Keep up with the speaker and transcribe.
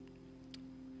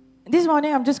This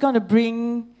morning, I'm just going to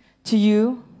bring to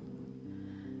you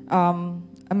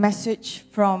a message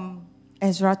from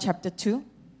Ezra chapter 2.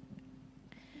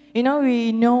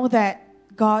 We know that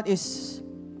God is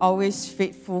always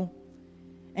faithful,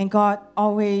 and God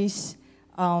always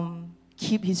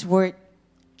keep His word,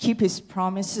 keep His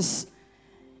promises.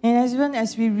 And even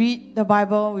as we read the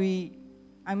Bible, we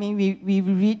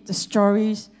read the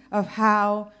stories of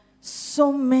how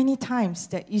so many times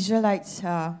the Israelites,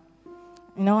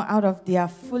 out of their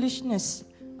foolishness,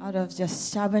 out of their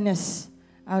stubbornness,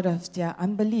 out of their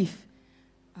unbelief,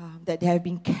 that they have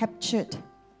been captured.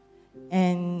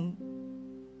 And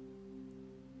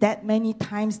that many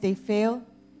times they failed,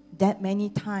 that many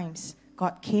times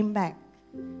God came back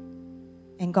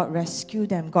and God rescued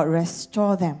them, God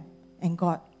restored them, and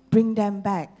God bring them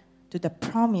back to the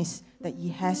promise that He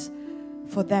has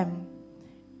for them.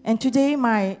 And today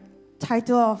my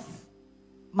title of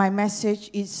my message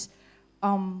is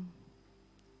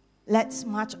Let's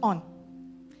March On.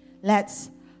 Let's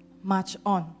march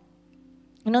on.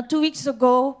 2 weeks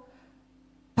ago,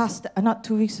 not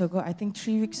 2 weeks ago, I think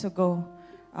 3 weeks ago,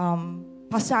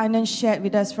 Pastor Anand shared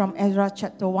with us from Ezra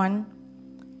chapter 1.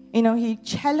 He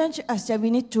challenged us that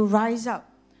we need to rise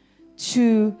up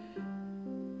to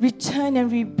return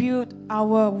and rebuild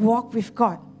our walk with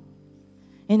God,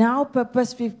 in our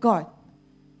purpose with God,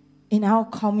 in our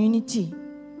community.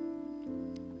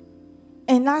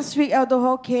 And last week, Elder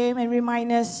Ho came and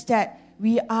reminded us that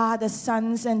we are the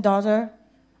sons and daughters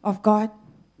of God,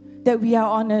 that we are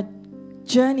on a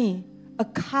journey, a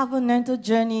covenantal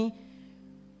journey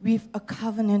with a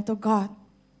covenantal God.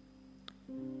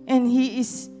 And He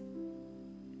is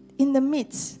in the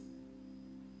midst.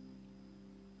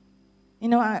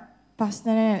 Pastor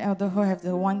and Elder Ho have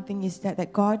the one thing is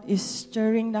that God is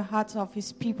stirring the hearts of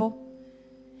His people.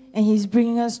 And He's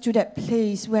bringing us to that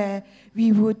place where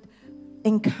we would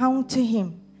encounter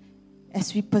Him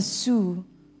as we pursue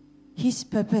His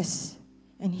purpose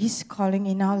and His calling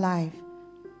in our life.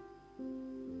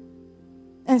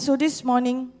 And so this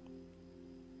morning,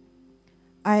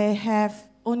 I have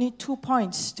only 2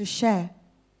 points to share.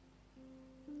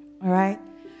 All right?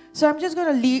 So I'm just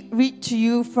going to read to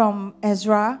you from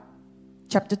Ezra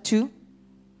chapter 2.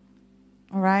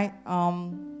 All right?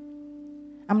 I'm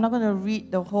not going to read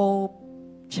the whole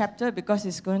chapter because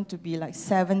it's going to be like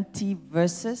 70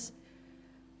 verses.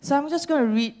 So I'm just going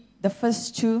to read the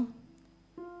first 2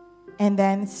 and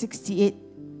then 68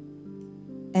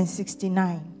 and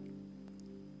 69.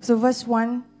 So verse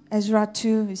 1, Ezra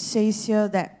 2, it says here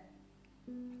that,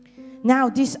 "Now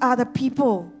these are the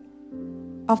people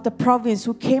of the province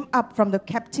who came up from the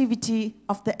captivity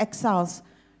of the exiles,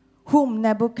 whom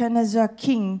Nebuchadnezzar,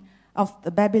 king of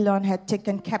the Babylon, had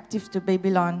taken captive to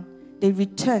Babylon. They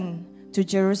returned to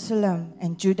Jerusalem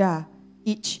and Judah,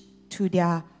 each to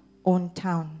their own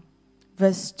town."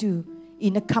 Verse 2,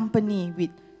 "In a company with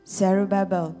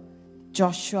Zerubbabel,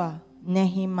 Joshua,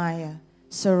 Nehemiah,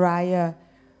 Sariah,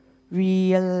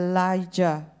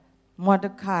 Reelijah,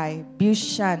 Mordecai,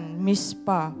 Bilshan,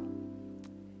 Mispah,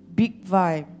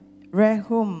 Bigvai,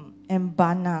 Rehum, and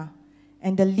Baanah,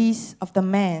 and the list of the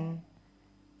men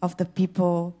of the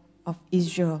people of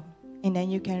Israel." And then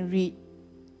you can read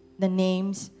the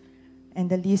names and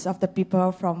the list of the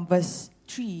people from verse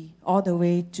 3 all the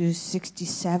way to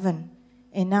 67.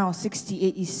 And now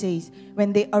 68 it says,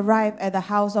 "When they arrived at the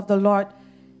house of the Lord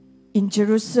in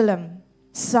Jerusalem,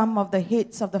 some of the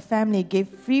heads of the family gave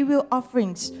freewill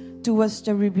offerings towards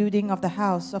the rebuilding of the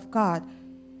house of God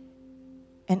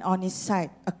and on its side,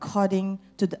 according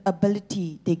to the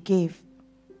ability they gave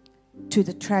to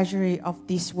the treasury of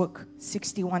this work,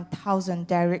 61,000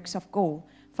 derricks of gold,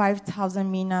 5,000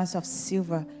 minas of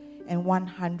silver, and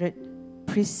 100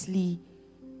 priestly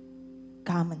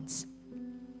garments."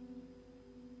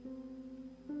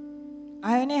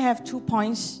 I only have 2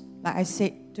 points, like I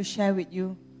said, to share with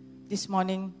you this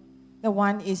morning. The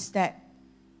one is that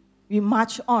we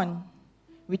march on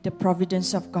with the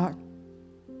providence of God.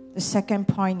 The second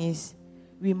point is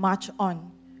we march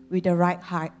on with the right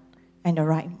heart and the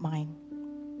right mind.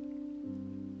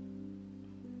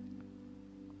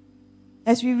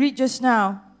 As we read just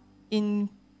now in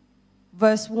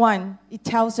verse 1, it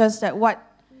tells us that what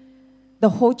the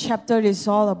whole chapter is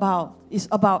all about is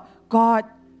about God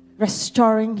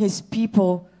restoring His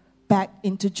people back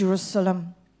into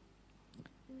Jerusalem.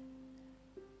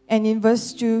 And in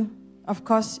verse 2, of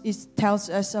course, it tells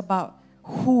us about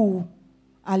who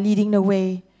are leading the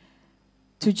way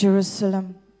to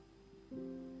Jerusalem.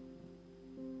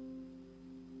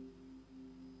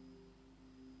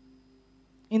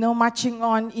 Marching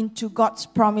on into God's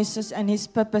promises and His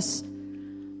purpose.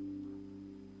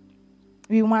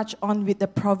 we march on with the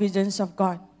providence of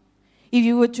God. If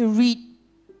you were to read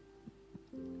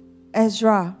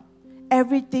Ezra,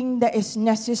 everything that is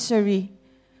necessary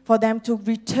for them to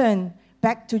return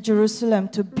back to Jerusalem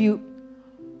to build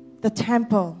the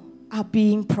temple are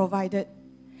being provided.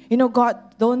 You know,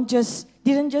 God didn't just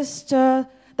stir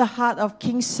the heart of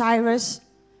King Cyrus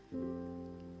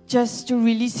just to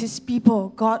release his people.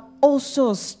 God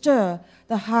also stirred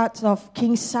the heart of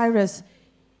King Cyrus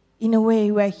in a way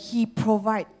where he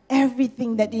provided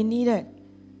everything that they needed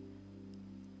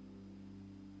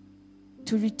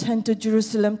to return to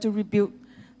Jerusalem to rebuild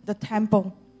the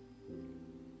temple.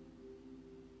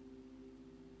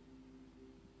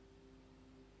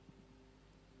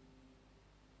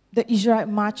 The Israelites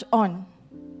marched on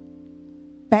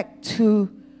back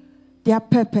to their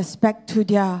purpose, back to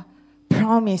their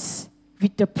promise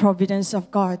with the providence of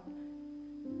God.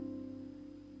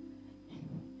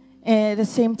 And at the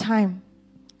same time,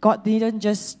 God didn't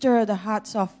just stir the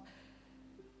hearts of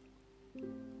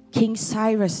King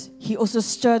Cyrus. He also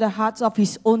stirred the hearts of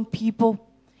his own people.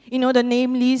 You know, the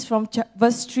name list from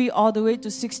verse 3 all the way to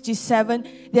 67,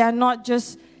 they are not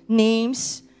just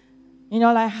names. You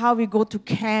know, like how we go to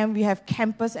camp, we have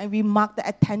campus and we mark the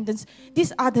attendance.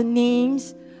 These are the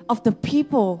names of the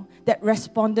people that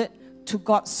responded to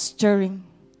God's stirring.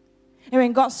 And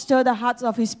when God stirred the hearts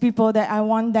of his people, that I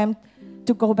want them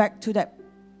to go back to that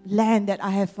land that I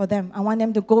have for them. I want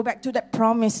them to go back to that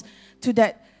promise, to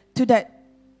that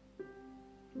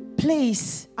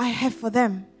place I have for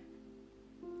them.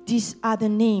 These are the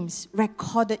names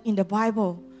recorded in the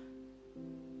Bible.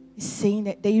 It's saying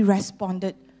that they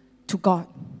responded to God.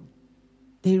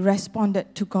 They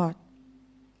responded to God.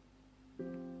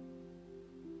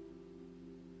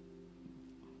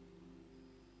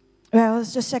 Well,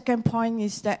 the second point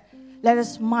is that let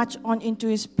us march on into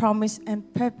his promise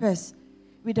and purpose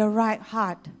with a right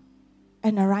heart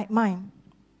and a right mind.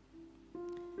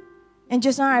 And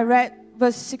just now I read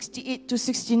verse 68 to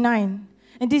 69.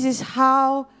 And this is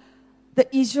how the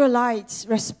Israelites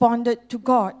responded to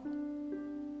God.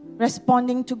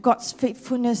 Responding to God's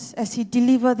faithfulness as he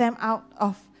delivered them out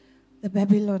of the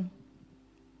Babylon.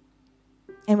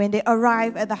 And when they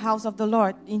arrived at the house of the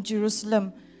Lord in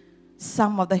Jerusalem,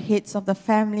 some of the heads of the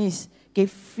families gave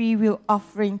free will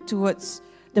offering towards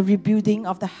the rebuilding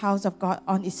of the house of God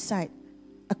on its side,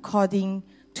 according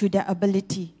to their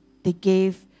ability. They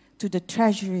gave to the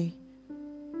treasury.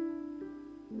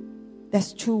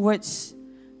 There's two words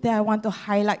that I want to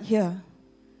highlight here.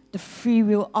 The free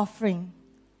will offering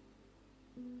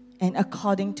and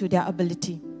according to their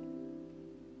ability.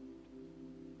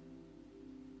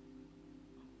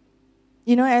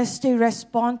 You know, as they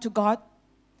respond to God,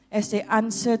 as they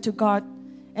answer to God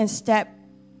and step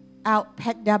out,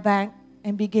 pack their bag,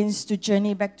 and begins to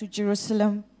journey back to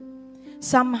Jerusalem,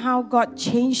 somehow God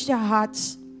changed their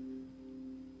hearts.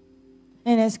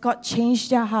 And as God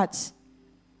changed their hearts,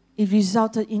 it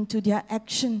resulted into their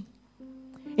action.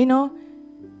 You know,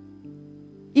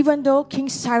 even though King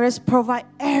Cyrus provided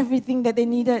everything that they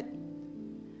needed,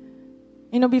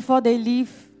 you know, before they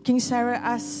leave, King Cyrus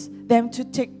asked them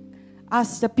to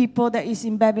ask the people that is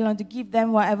in Babylon to give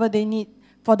them whatever they need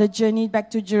for the journey back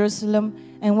to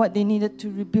Jerusalem and what they needed to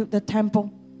rebuild the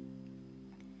temple.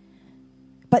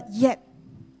 But yet,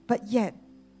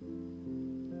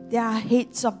 they are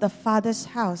heads of the Father's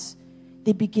house.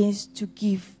 They begin to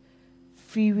give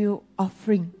free will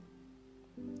offering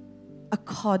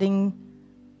according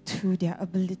to their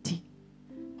ability.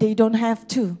 They don't have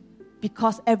to,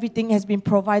 because everything has been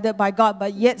provided by God,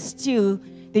 but yet still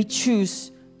they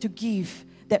choose to give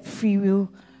that free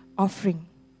will offering.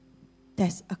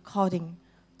 That's according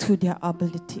to their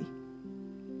ability.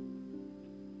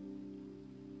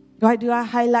 Why do I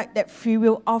highlight that free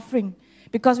will offering?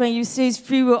 Because when you say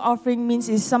free will offering, means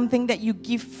it's something that you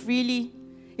give freely.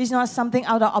 It's not something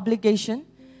out of obligation.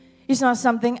 It's not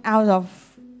something out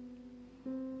of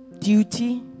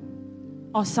duty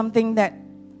or something that,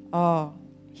 oh,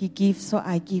 he gives, so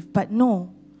I give. But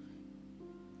no,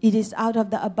 it is out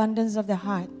of the abundance of the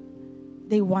heart.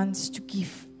 They want to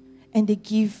give, and they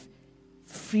give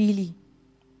freely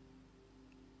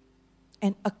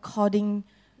and according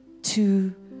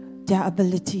to their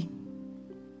ability.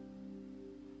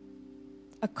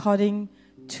 According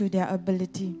to their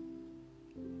ability.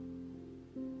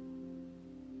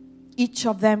 Each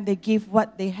of them, they give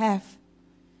what they have,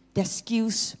 their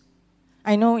skills.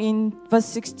 I know in verse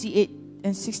 68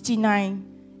 and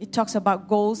 69, it talks about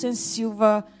gold and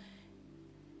silver.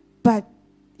 But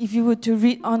if you were to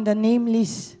read on the name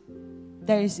list,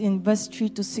 there is in verse 3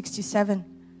 to 67,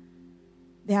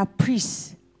 they are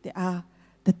priests, they are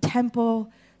the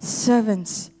temple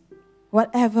servants.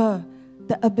 Whatever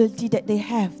the ability that they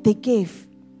have. They gave.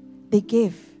 They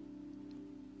gave.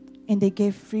 And they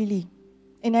gave freely.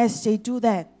 And as they do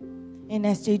that,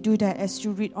 as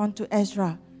you read on to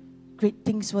Ezra, great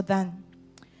things were done.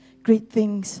 Great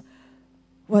things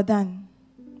were done.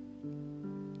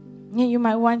 You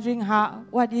might be wondering how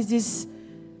is this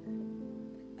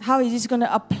going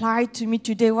to apply to me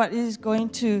today? What is going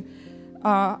to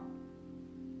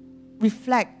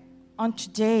reflect on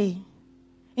today?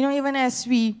 Even as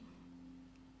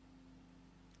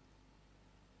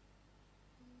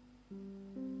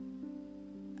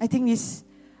I think this,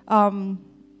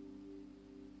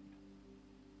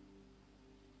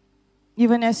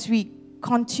 even as we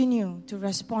continue to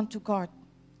respond to God,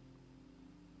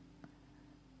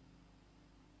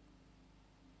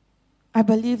 I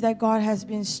believe that God has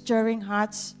been stirring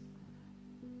hearts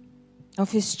of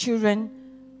His children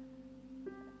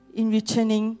in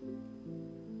returning,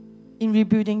 in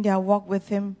rebuilding their walk with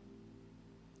Him,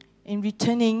 in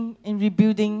returning, in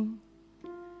rebuilding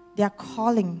their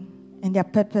calling and their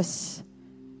purpose,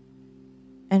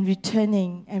 and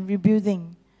returning and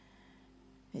rebuilding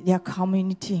their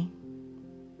community.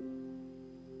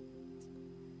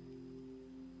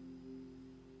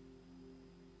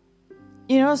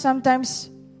 Sometimes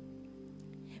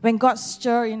when God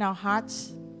stirs in our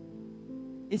hearts,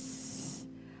 it's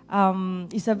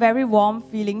a very warm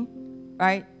feeling,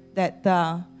 right?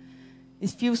 That it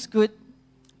feels good.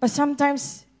 But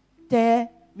sometimes there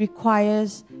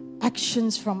requires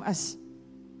actions from us.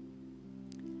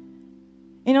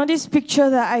 This picture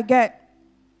that I get,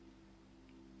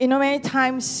 many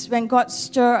times when God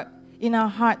stirs in our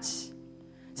hearts,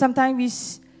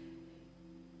 sometimes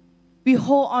we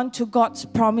hold on to God's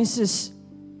promises,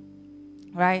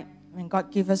 right? When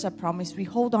God gives us a promise, we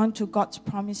hold on to God's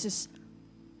promises.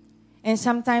 And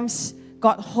sometimes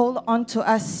God holds on to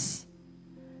us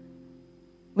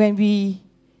when we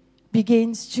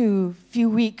begins to feel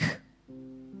weak,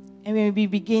 and when we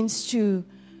begins to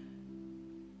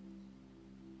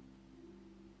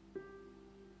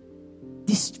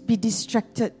be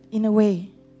distracted in a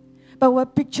way. But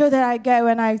what picture that I get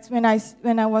when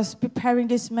I was preparing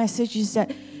this message is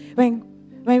that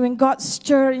when God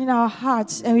stirs in our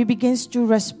hearts and we begins to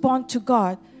respond to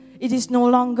God, it is no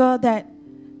longer that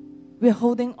we're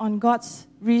holding on God's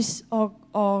wrist or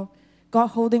God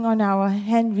holding on our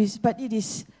hand wrist, but it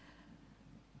is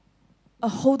a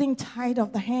holding tight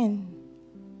of the hand.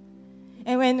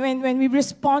 And when we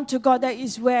respond to God, that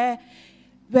is where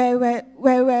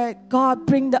God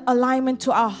bring the alignment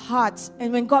to our hearts.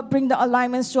 And when God bring the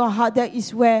alignments to our heart, that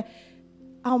is where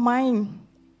our mind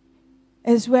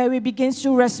is where we begin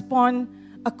to respond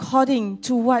according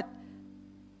to what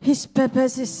His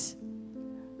purpose is.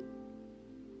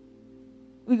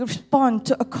 We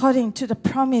respond according to the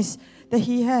promise that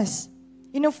He has.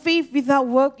 Faith without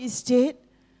work is dead.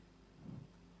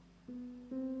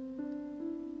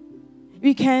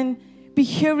 We can be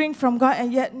hearing from God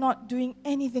and yet not doing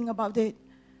anything about it.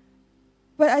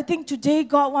 But I think today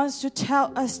God wants to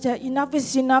tell us that enough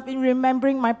is enough in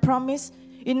remembering my promise.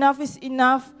 Enough is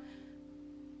enough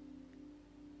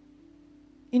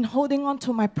in holding on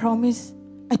to my promise.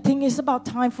 I think it's about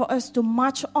time for us to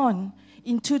march on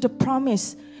into the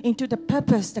promise, into the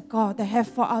purpose that God has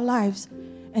for our lives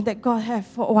and that God has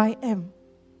for OIM.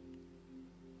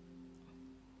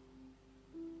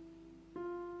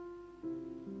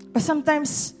 But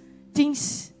sometimes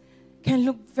things can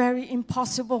look very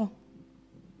impossible.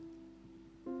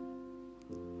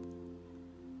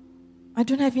 I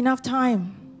don't have enough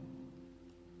time.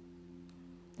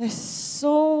 They're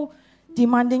so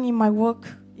demanding in my work,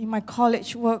 in my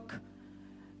college work,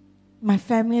 my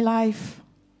family life.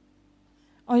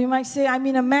 Or you might say, I'm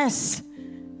in a mess.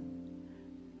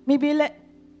 Maybe let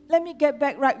me get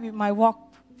back right with my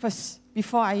walk first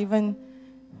before I even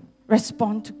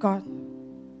respond to God.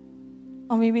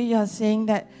 Or maybe you're saying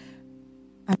that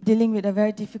I'm dealing with a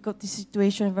very difficult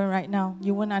situation even right now.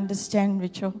 You won't understand,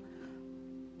 Rachel.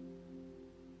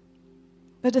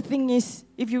 But the thing is,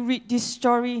 if you read this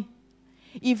story,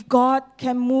 if God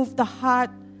can move the heart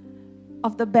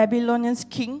of the Babylonian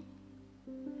king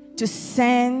to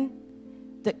send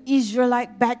the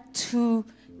Israelite back to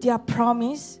their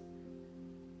promise,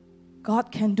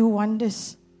 God can do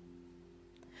wonders.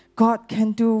 God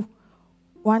can do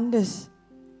wonders.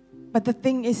 But the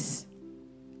thing is,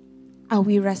 are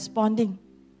we responding?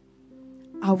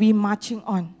 Are we marching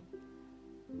on?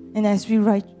 And as we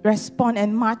respond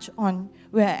and march on,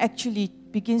 we are actually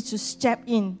begins to step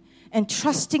in and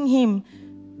trusting Him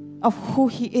of who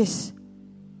He is.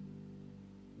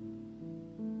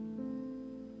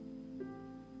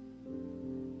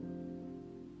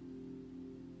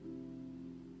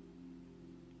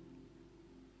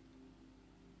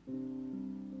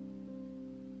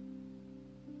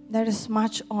 let us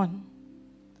march on,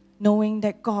 knowing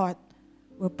that God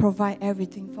will provide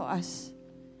everything for us.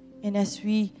 And as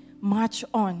we march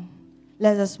on,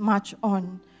 let us march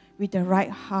on with the right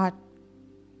heart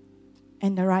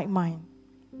and the right mind.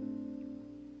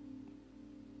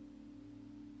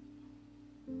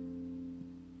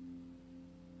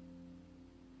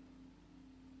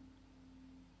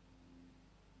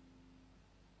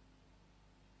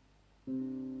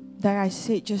 Like I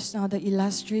said just now, the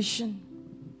illustration,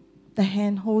 the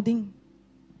hand holding.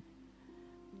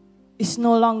 It's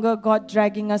no longer God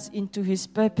dragging us into His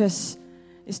purpose.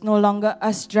 It's no longer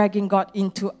us dragging God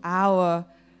into our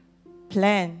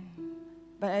plan.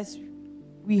 But as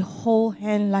we hold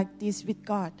hand like this with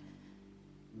God,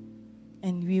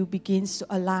 and we begins to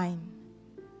align,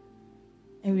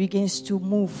 and begins to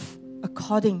move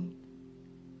according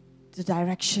to the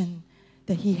direction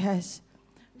that He has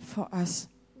for us.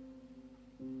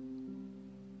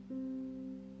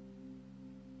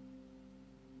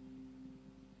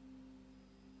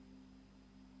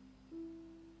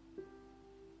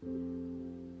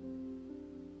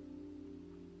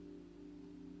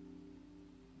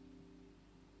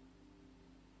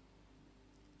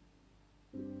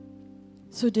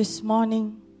 So this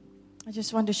morning, I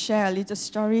just want to share a little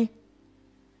story.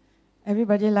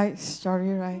 Everybody likes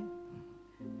story, right?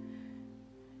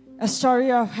 A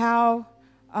story of how,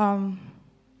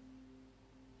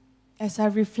 as I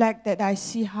reflect, that I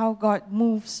see how God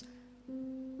moves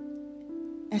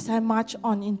as I march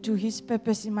on into His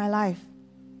purpose in my life,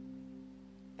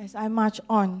 as I march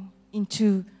on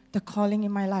into the calling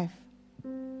in my life.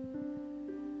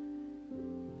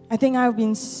 I think I've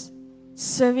been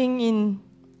serving in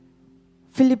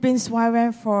Philippines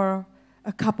YWAM for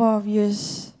a couple of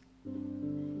years.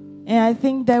 And I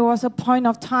think there was a point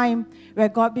of time where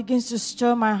God begins to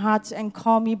stir my heart and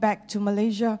call me back to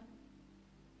Malaysia.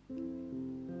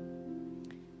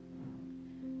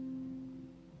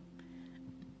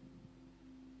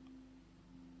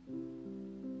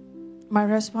 My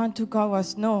response to God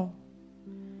was no.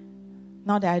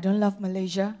 Not that I don't love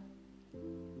Malaysia,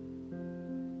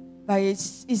 but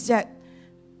it's that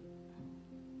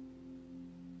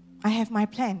I have my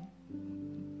plan.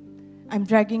 I'm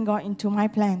dragging God into my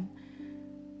plan.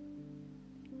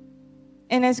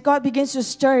 And as God begins to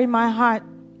stir in my heart,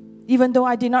 even though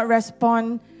I did not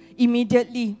respond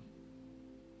immediately,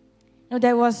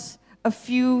 there was a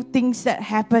few things that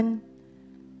happened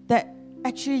that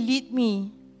actually lead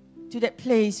me to that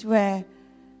place where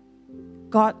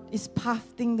God is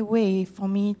paving the way for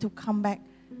me to come back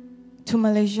to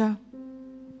Malaysia.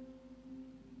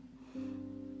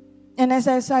 And as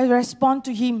I respond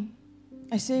to Him,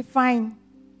 I say, fine,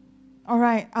 all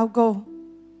right, I'll go.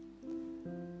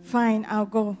 Fine, I'll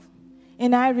go.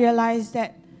 And I realize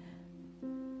that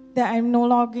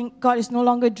God is no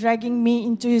longer dragging me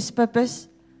into His purpose,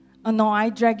 or nor I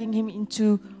dragging Him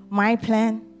into my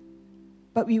plan,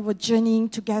 but we were journeying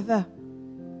together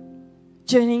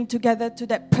to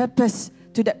that purpose,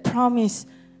 to that promise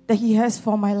that He has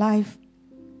for my life.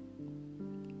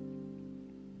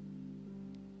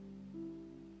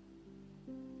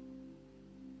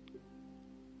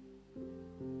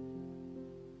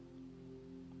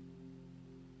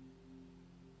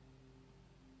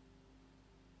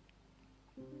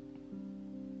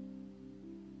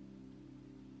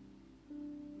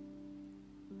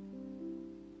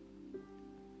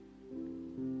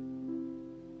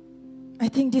 I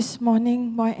think this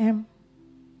morning, YM,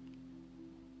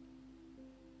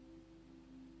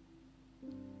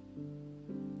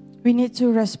 we need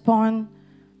to respond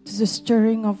to the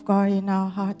stirring of God in our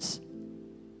hearts.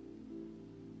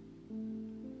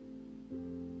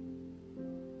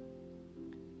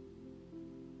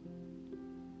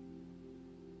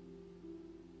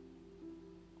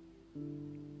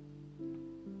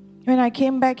 When I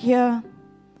came back here,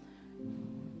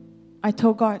 I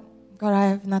told God, I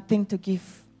have nothing to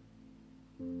give.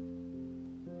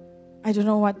 I don't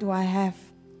know what do I have.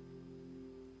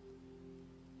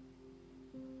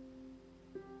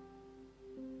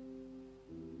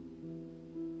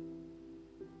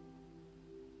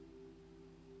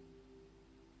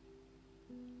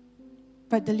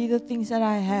 But the little things that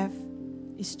I have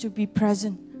is to be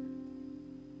present.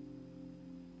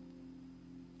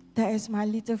 That is my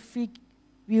little free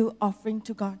will offering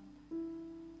to God.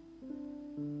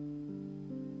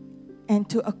 And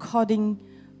to according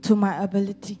to my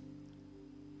ability.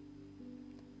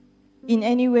 In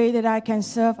any way that I can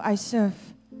serve, I serve.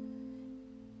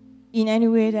 In any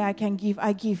way that I can give,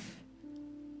 I give.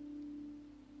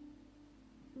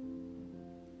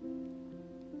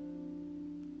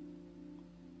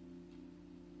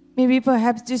 Maybe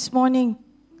perhaps this morning,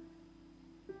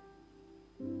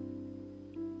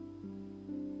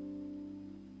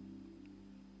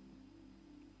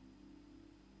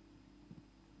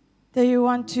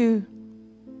 want to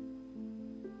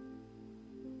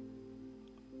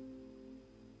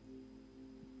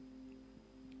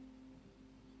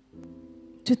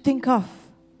think of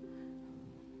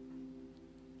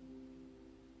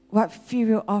what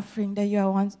freewill offering that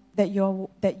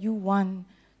you want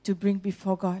to bring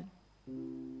before God.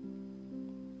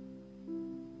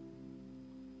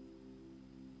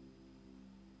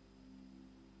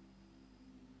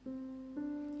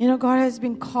 You know, God has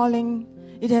been calling.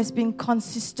 It has been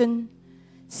consistent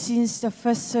since the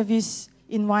first service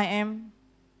in YM.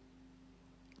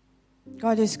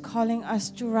 God is calling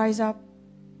us to rise up.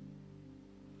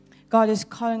 God is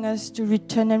calling us to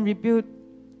return and rebuild.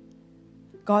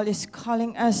 God is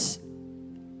calling us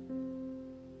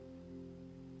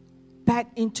back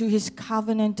into His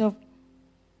covenantal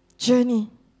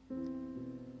journey.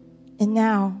 And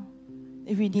now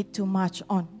we need to march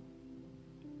on.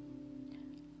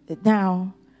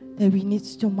 Now that we need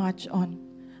to march on.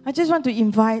 I just want to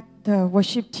invite the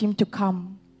worship team to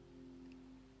come.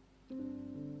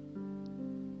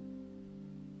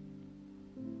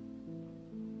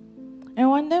 I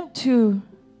want them to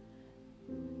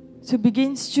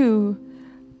begin to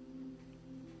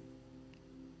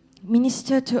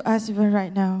minister to us even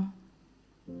right now.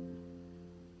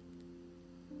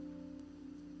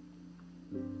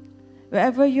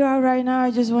 Wherever you are right now,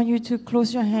 I just want you to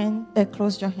close your hands,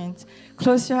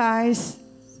 close your eyes.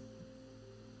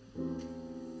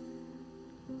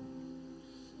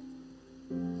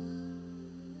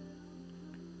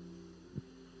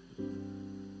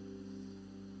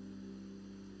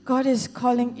 God is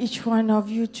calling each one of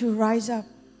you to rise up.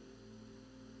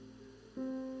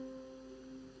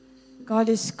 God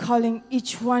is calling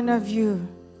each one of you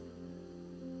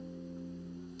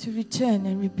to return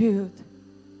and rebuild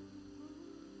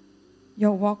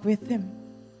your walk with Him.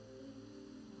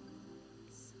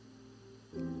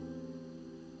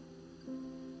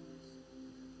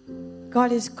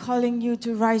 God is calling you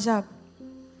to rise up,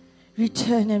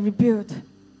 return and rebuild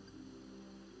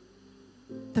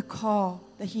the call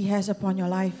that He has upon your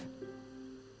life.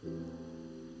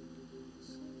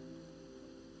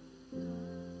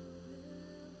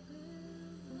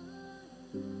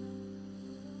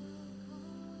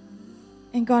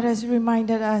 And God has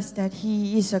reminded us that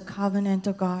He is a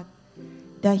covenantal God,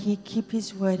 that He keeps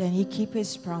His word and He keeps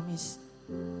His promise.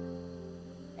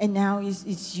 And now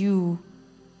it's you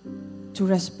to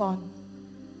respond.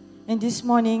 And this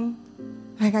morning,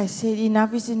 like I said,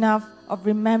 enough is enough of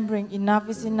remembering, enough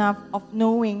is enough of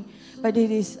knowing, but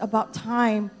it is about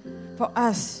time for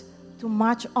us to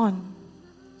march on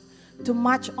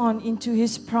into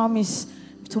His promise,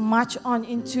 to march on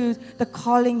into the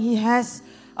calling He has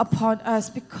upon us,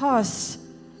 because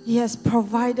He has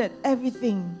provided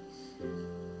everything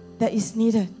that is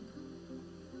needed.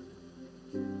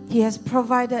 He has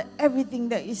provided everything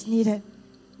that is needed.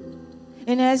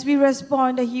 And as we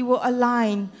respond, that He will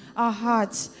align our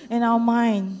hearts and our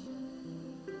mind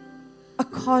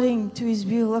according to His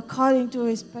will, according to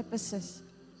His purposes.